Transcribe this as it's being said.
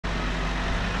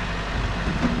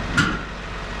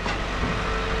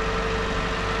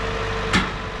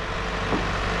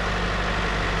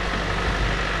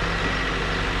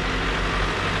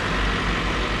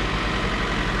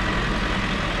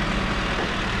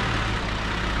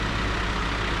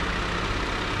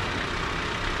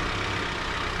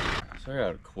I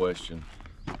got a question.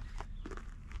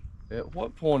 At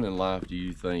what point in life do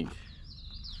you think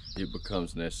it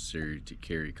becomes necessary to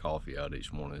carry coffee out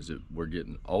each morning? Is it we're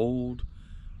getting old,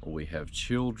 or we have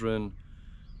children,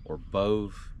 or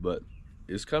both? But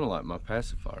it's kind of like my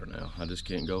pacifier now. I just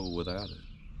can't go without it.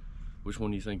 Which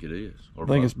one do you think it is? Or I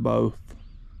think it's both.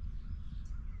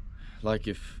 Like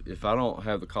if I don't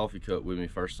have the coffee cup with me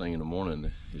first thing in the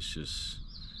morning, it's just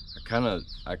I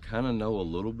kind of know a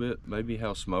little bit maybe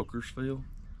how smokers feel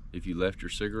if you left your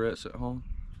cigarettes at home.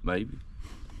 Maybe.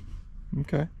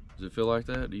 Okay. Does it feel like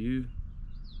that? Do you?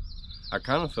 I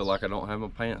kind of feel like I don't have my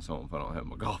pants on if I don't have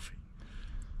my coffee.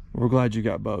 We're glad you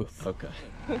got both. Okay.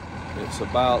 It's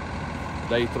about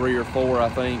day 3 or 4, I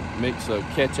think. Mix a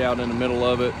catch out in the middle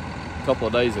of it. A couple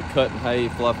of days of cutting hay,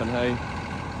 fluffing hay.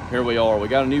 Here we are. We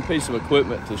got a new piece of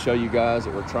equipment to show you guys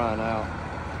that we're trying out.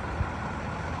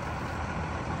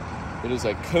 It is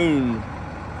a Kuhn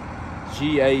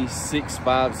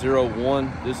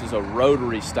GA6501. This is a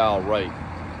rotary style rake.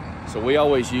 So we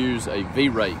always use a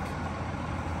V-rake,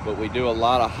 but we do a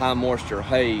lot of high moisture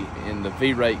hay, and the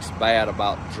V-rake's bad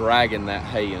about dragging that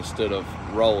hay instead of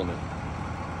rolling it.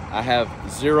 I have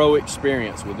zero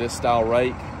experience with this style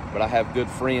rake, but I have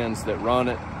good friends that run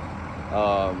it.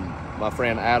 My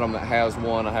friend Adam that has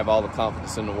one, I have all the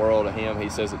confidence in the world of him. He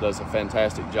says it does a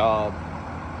fantastic job.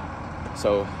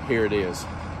 So here it is.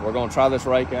 We're gonna try this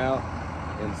rake out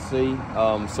and see.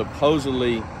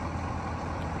 Supposedly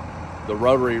the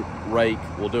rotary rake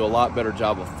will do a lot better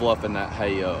job of fluffing that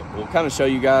hay up. We'll kind of show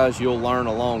you guys, you'll learn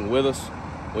along with us.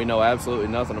 We know absolutely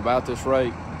nothing about this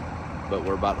rake, but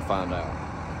we're about to find out.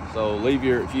 So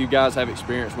if you guys have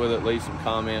experience with it, leave some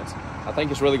comments. I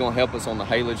think it's really gonna help us on the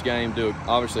haylage game, do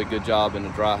obviously a good job in the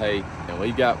dry hay. And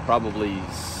we've got probably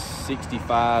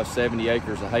 65, 70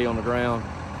 acres of hay on the ground,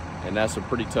 and that's a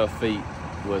pretty tough feat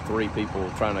with 3 people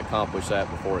trying to accomplish that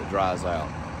before it dries out.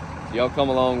 So y'all come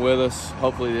along with us.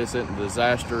 Hopefully this isn't a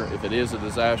disaster. If it is a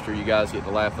disaster, you guys get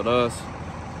to laugh at us.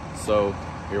 So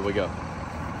here we go.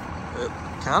 It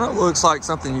kind of looks like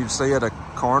something you'd see at a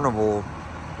carnival.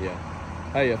 Yeah.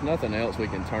 Hey, if nothing else, we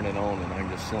can turn it on and I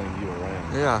can just sling you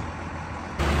around. Yeah.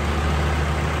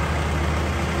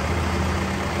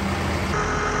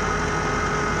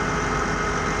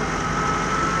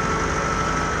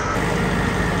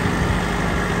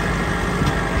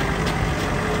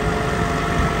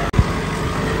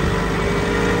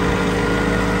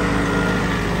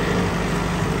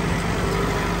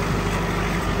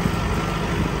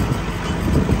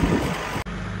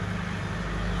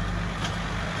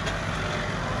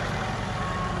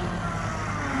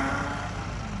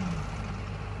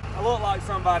 I look like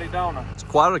somebody, don't I? It's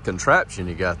quite a contraption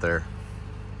you got there.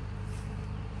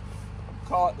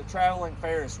 Call it the traveling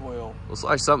Ferris wheel. Looks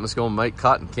like something that's gonna make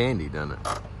cotton candy, doesn't it?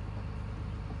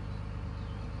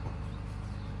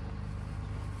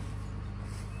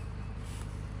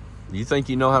 You think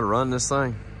you know how to run this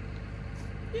thing?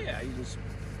 Yeah, you just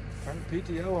turn the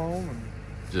PTO on and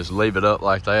Just leave it up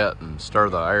like that and stir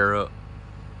the air up.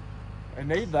 I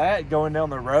need that going down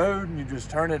the road, and you just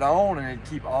turn it on and it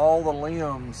keep all the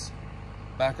limbs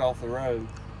back off the road.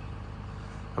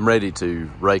 I'm ready to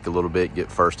rake a little bit,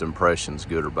 get first impressions,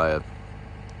 good or bad.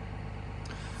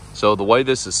 So the way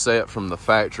this is set from the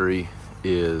factory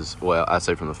is, well, I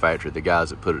say from the factory, the guys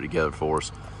that put it together for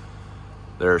us.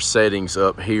 There are settings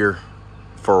up here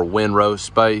for windrow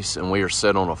space, and we are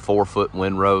set on a 4-foot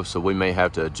windrow, so we may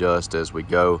have to adjust as we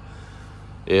go.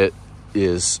 It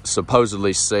is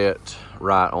supposedly set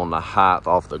right on the height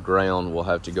off the ground. We'll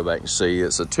have to go back and see.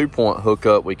 It's a 2-point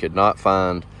hookup. We could not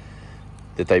find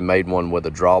that they made one with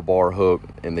a drawbar hook,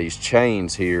 and these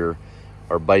chains here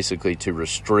are basically to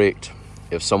restrict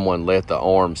if someone let the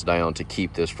arms down to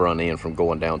keep this front end from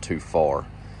going down too far.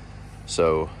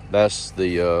 So that's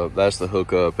the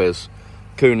hookup, as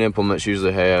Kuhn implements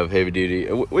usually have heavy duty.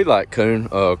 We like Kuhn.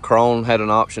 Krone had an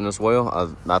option as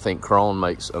well. I think Krone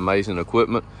makes amazing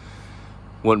equipment.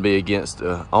 Wouldn't be against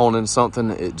owning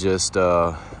something. It just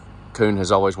Kuhn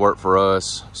has always worked for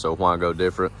us, so why go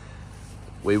different?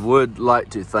 We would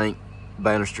like to thank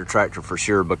Bannister Tractor for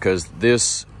sure, because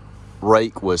this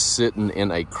rake was sitting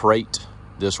in a crate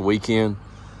this weekend,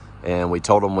 and we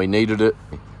told them we needed it.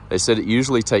 They said it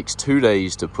usually takes 2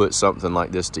 days to put something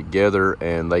like this together,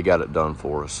 and they got it done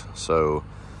for us. So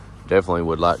definitely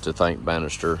would like to thank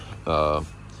Bannister.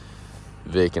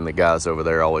 Vic and the guys over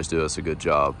there always do us a good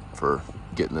job for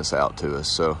getting this out to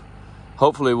us. So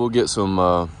hopefully we'll get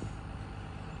some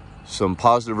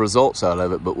positive results out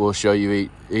of it, but we'll show you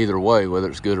either way, whether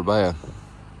it's good or bad.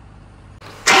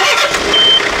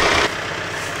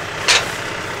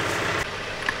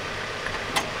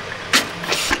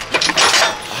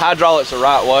 Hydraulics the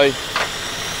right way.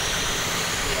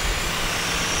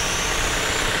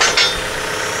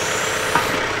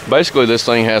 Basically, this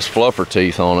thing has fluffer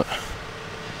teeth on it.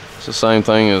 It's the same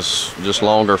thing as just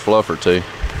longer fluffer teeth.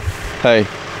 Hey,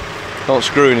 don't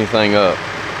screw anything up.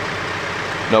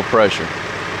 No pressure.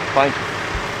 Thank you.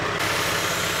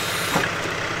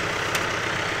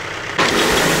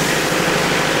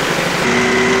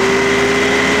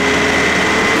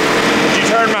 Did you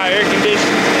turn my air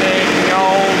conditioning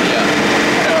on?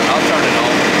 Yeah, I'll turn it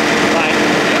on. Thank you.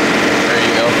 Yeah, there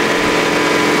you go.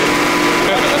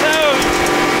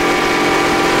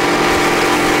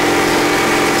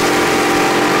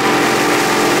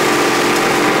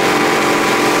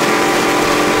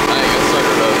 Hey, that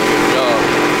sucker does a good job.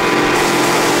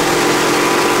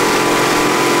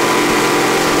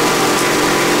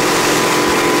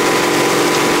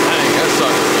 Dang, that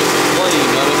sucker is clean,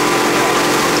 doesn't it?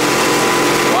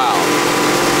 Wow.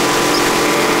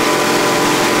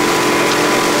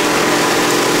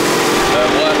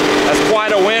 What? That's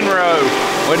quite a windrow.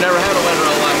 We've never had a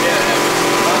windrow like that, have we?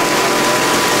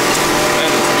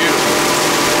 That is beautiful.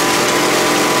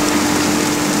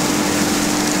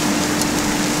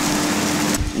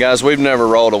 Guys, we've never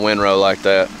rolled a windrow like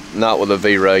that. Not with a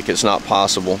V-rake, it's not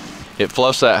possible. It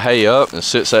fluffs that hay up and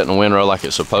sits that in the windrow like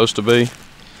it's supposed to be.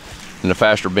 And the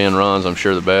faster Ben runs, I'm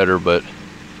sure the better, but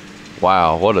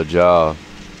wow, what a job.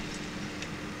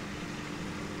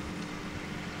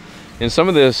 And some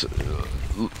of this,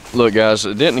 look guys,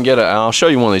 it didn't get I'll show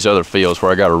you one of these other fields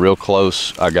where I got a real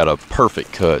close, I got a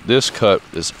perfect cut. This cut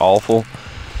is awful.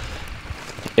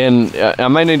 And I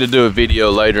may need to do a video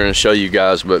later and show you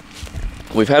guys, but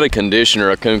we've had a conditioner,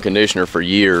 a coon conditioner for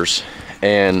years,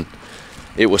 and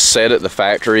it was set at the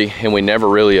factory and we never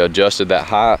really adjusted that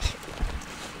height.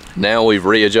 Now we've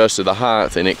readjusted the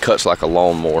height and it cuts like a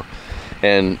lawnmower.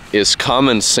 And it's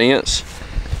common sense,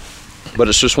 but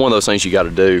it's just one of those things you got to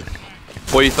do.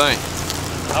 What do you think?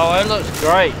 Oh, it looks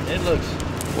great. It looks.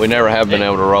 We never have been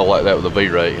able to roll like that with a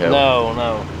V-rake, have we?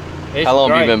 No. It's How long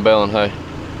great. have you been baling hay?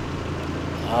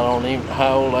 I don't even.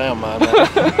 How old am I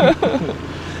now?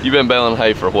 You've been baling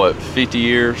hay for what, 50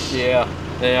 years? Yeah.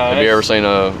 Have you ever seen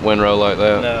a windrow like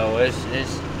that? No, it's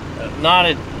not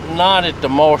at the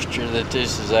moisture that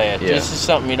this is at. Yeah. This is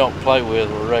something you don't play with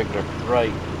a regular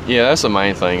rake. Yeah, that's the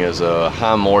main thing is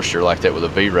high moisture like that with a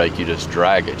V-rake, you just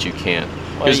drag it, you can't.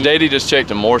 Because Daddy just checked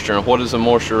the moisture, and what is the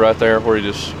moisture right there where he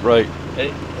just raked?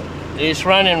 It's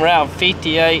running around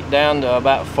 58 down to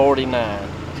about 49.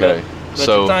 Okay. But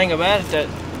So the thing about it,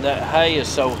 that hay is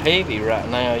so heavy right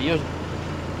now. You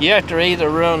have to either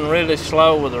run really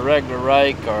slow with a regular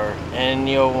rake, and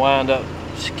you'll wind up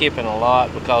skipping a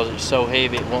lot because it's so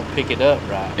heavy it won't pick it up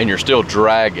right. and you're still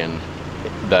dragging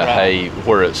the hay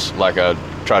where it's like I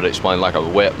try to explain, like a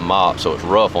wet mop, so it's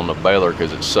rough on the baler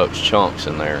because it sucks chunks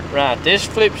in there. Right, this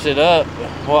flips it up.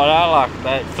 What I like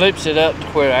about it, flips it up to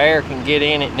where air can get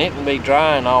in it and it can be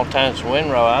drying all times of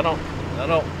windrow. I don't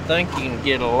think you can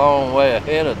get a long way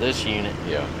ahead of this unit.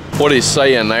 Yeah. What he's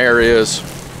saying there is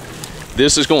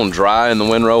this is going to dry in the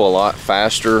windrow a lot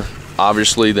faster,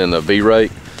 obviously, than the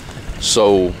V-rake.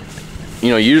 So, you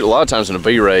know, a lot of times in a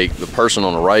V-rake, the person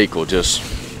on the rake will just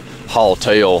haul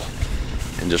tail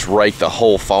and just rake the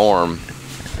whole farm,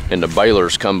 and the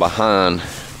balers come behind.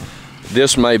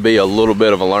 This may be a little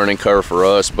bit of a learning curve for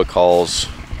us because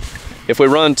if we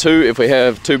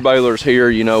have two balers here,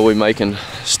 you know, we can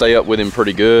stay up with him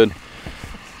pretty good.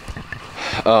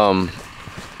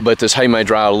 But this hay may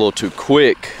dry a little too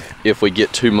quick if we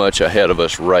get too much ahead of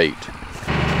us raked.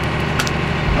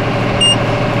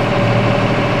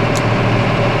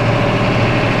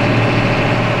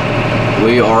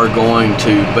 We are going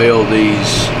to bale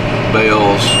these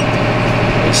bales.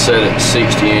 It's set at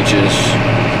 60 inches.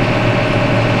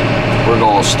 We're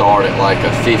going to start at like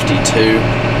a 52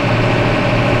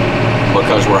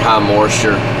 because we're high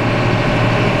moisture,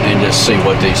 and just see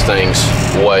what these things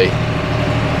weigh.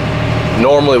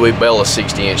 Normally we bale a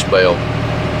 60-inch bale,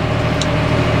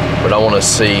 but I want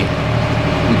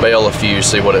to bale a few,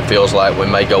 see what it feels like. We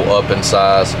may go up in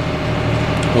size.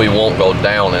 We won't go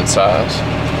down in size.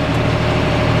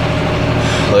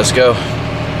 Let's go.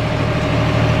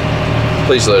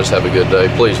 Please let us have a good day.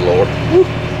 Please, Lord. Woo.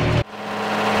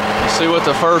 Let's see what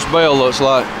the first bale looks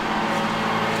like.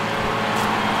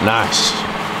 Nice.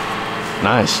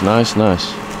 Nice, nice,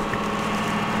 nice.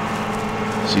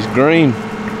 She's green.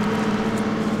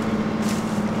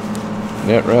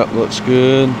 Net wrap looks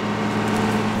good.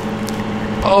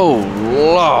 Oh,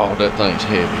 Lord, that thing's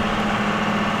heavy.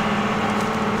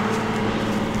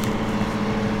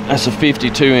 That's a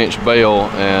 52-inch bale,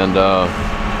 and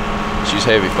she's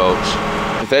heavy, folks.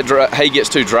 If that hay gets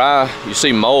too dry, you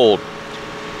see mold.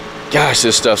 Gosh,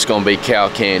 this stuff's gonna be cow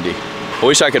candy. I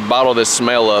wish I could bottle this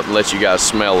smell up and let you guys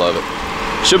smell of it.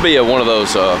 Should be one of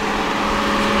those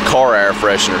car air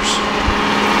fresheners.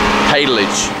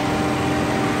 Haylage.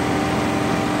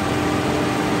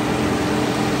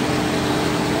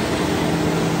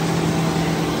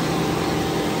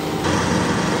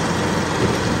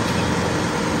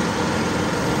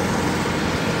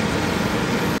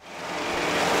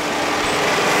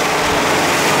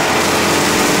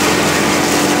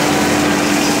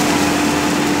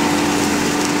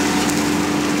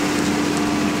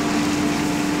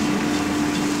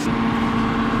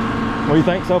 What do you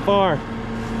think so far?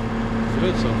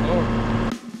 Good so far.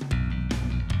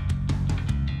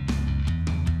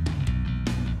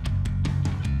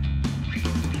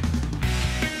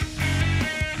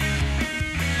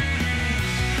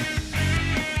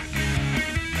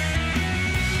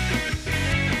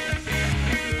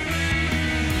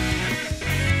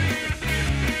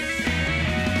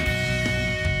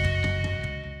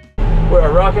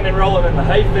 We're rocking and rolling in the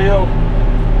hayfield.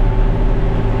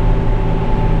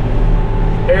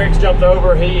 Eric's jumped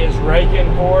over, he is raking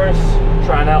for us,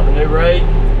 trying out the new rake.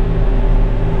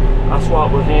 I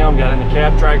swapped with him, got in the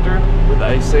cab tractor with the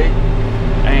AC,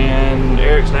 and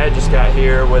Eric's dad just got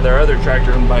here with our other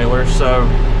tractor and baler, so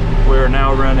we're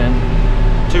now running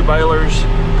 2 balers,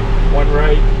 1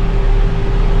 rake,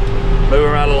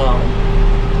 moving right along.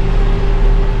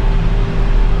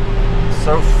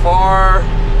 So far,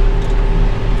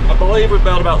 I believe we've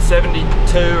built about 72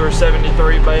 or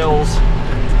 73 bales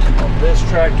on this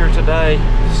tractor today.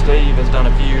 Steve has done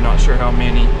a few, not sure how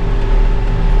many.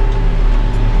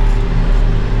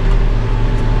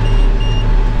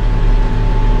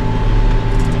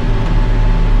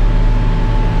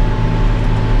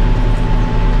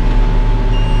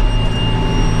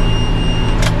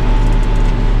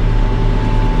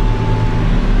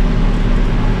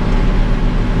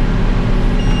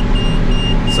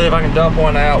 See if I can dump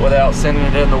one out without sending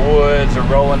it in the woods or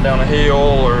rolling down a hill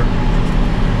or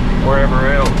wherever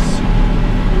else.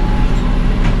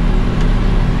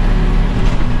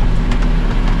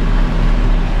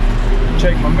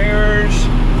 Check my mirrors.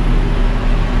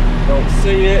 Don't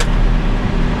see it.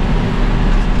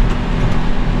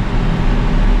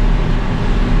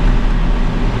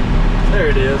 There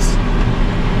it is.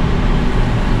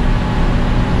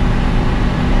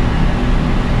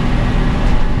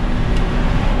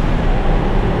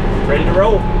 Ready to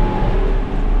roll.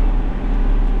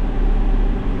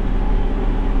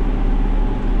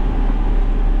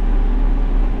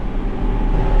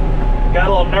 Got a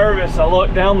little nervous. I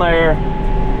looked down there.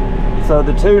 So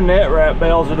the 2 net wrap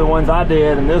bales are the ones I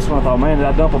did, and this one I thought, man, did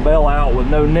I dump a bale out with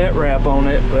no net wrap on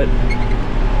it? But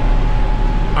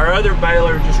our other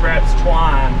baler just wraps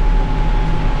twine.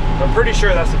 I'm pretty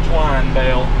sure that's a twine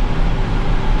bale.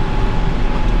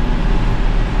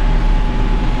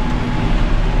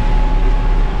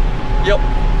 Yep,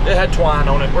 it had twine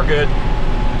on it. We're good.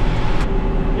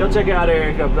 You'll check out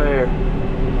Eric up there,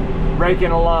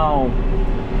 raking along.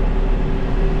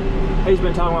 He's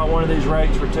been talking about one of these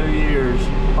rakes for 2 years.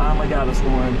 Finally got us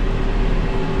one.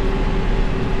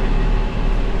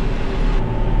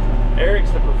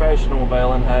 Eric's the professional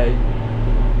baling hay.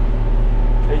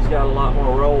 He's got a lot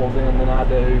more rolls in than I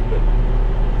do, but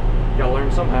you gotta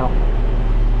learn somehow.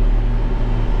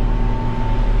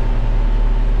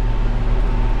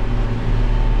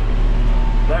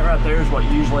 That right there is what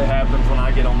usually happens when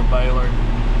I get on the baler.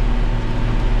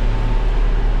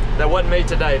 That wasn't me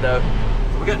today though.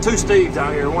 We got 2 Steves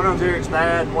out here. One of them's Eric's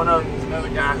dad, one of them's another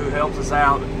guy who helps us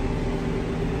out.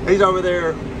 He's over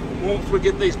there. Once we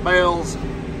get these bales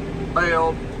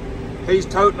baled, he's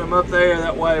toting them up there.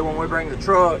 That way when we bring the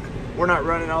truck, we're not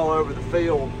running all over the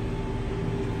field.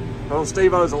 Old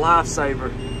Steve-O's a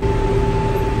lifesaver.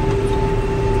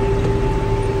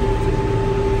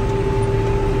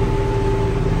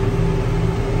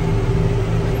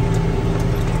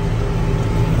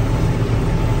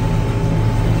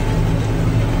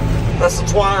 That's the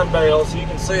twine bale, so you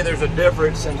can see there's a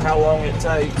difference in how long it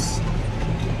takes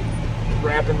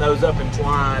wrapping those up in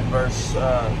twine versus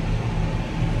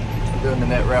doing the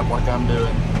net wrap like I'm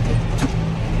doing.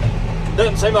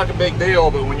 Doesn't seem like a big deal,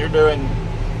 but when you're doing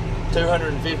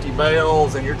 250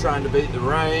 bales and you're trying to beat the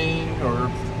rain or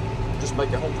just make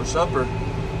it home for supper,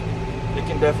 it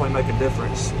can definitely make a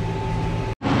difference.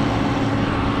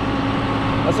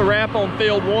 That's a wrap on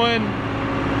field 1.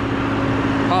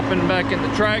 Hopping back in the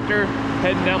tractor,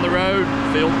 heading down the road,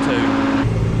 field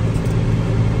 2.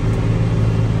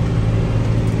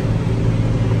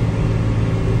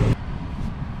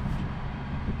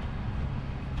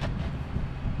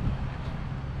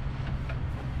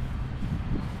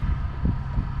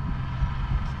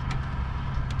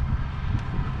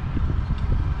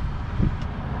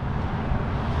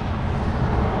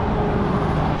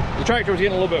 tractor was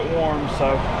getting a little bit warm,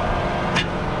 so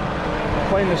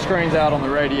clean the screens out on the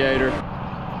radiator.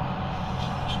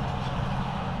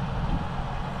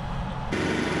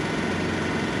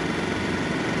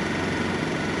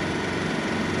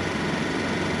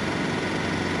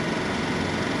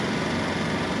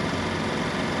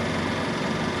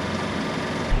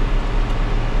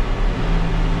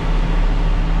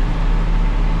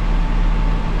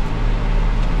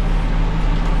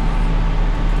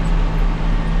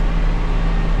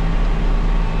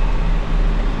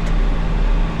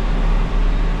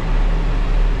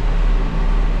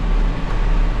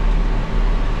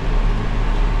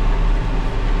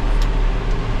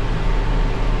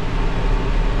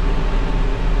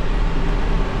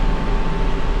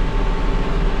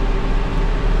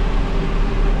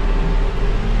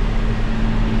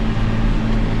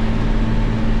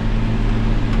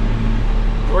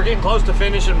 We're getting close to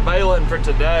finishing baling for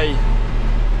today.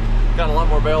 Got a lot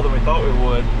more bale than we thought we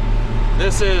would.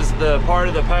 This is the part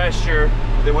of the pasture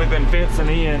that we've been fencing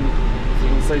in. So you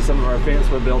can see some of our fence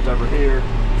we built over here.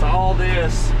 So all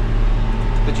this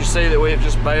that you see that we have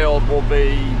just baled we'll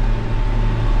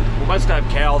basically have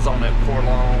cows on it before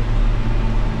long.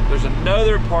 There's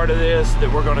another part of this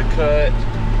that we're gonna cut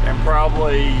and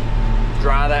probably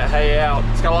dry that hay out.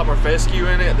 It's got a lot more fescue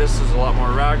in it. This is a lot more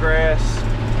ryegrass.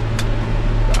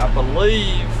 I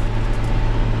believe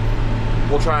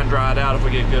we'll try and dry it out if we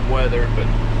get good weather, but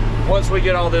once we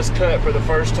get all this cut for the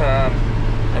first time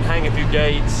and hang a few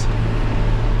gates,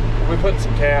 we'll be putting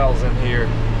some cows in here.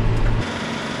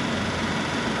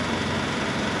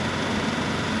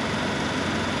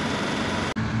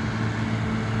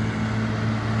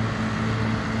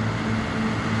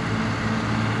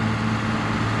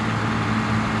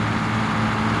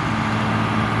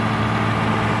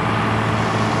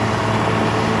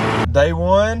 Day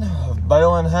one of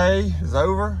baling hay is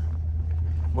over.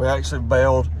 We actually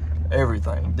baled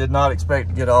everything. Did not expect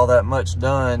to get all that much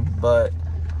done, but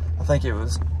I think it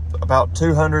was about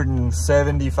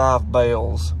 275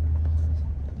 bales.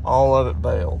 All of it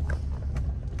baled.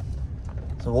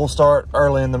 So we'll start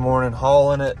early in the morning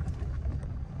hauling it,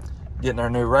 getting our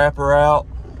new wrapper out,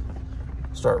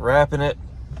 start wrapping it,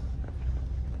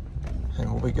 and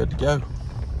we'll be good to go.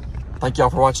 Thank y'all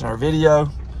for watching our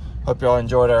video. Hope y'all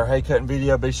enjoyed our hay cutting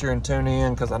video. Be sure and tune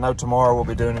in because I know tomorrow we'll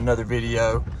be doing another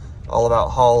video all about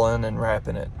hauling and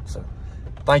wrapping it. So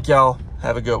thank y'all.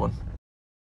 Have a good one.